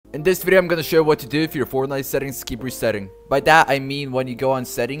In this video, I'm going to show you what to do if your Fortnite settings keep resetting. By that, I mean when you go on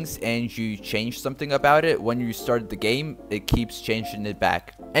settings and you change something about it, when you start the game, it keeps changing it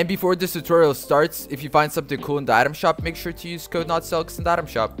back. And before this tutorial starts, if you find something cool in the item shop, make sure to use code NOTSTELIX in the item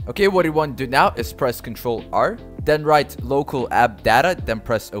shop. Okay, what you want to do now is press Ctrl R, then write local app data, then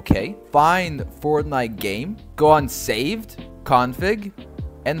press OK. Find Fortnite game, go on saved, config,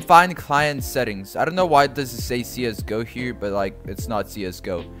 and find client settings. I don't know why it doesn't say CSGO here, but like it's not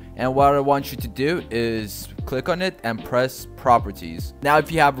CSGO. And what I want you to do is click on it and press properties. Now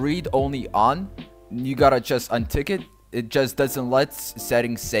if you have read only on, you gotta just untick it. It just doesn't let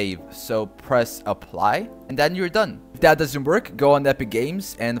settings save, so press apply and then you're done. If that doesn't work, go on Epic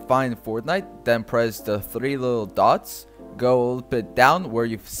Games and find Fortnite, then press the three little dots, go a little bit down where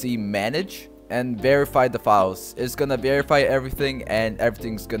you see manage, and verify the files. It's gonna verify everything and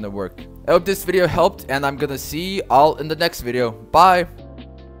everything's gonna work. I hope this video helped, and I'm gonna see you all in the next video. Bye.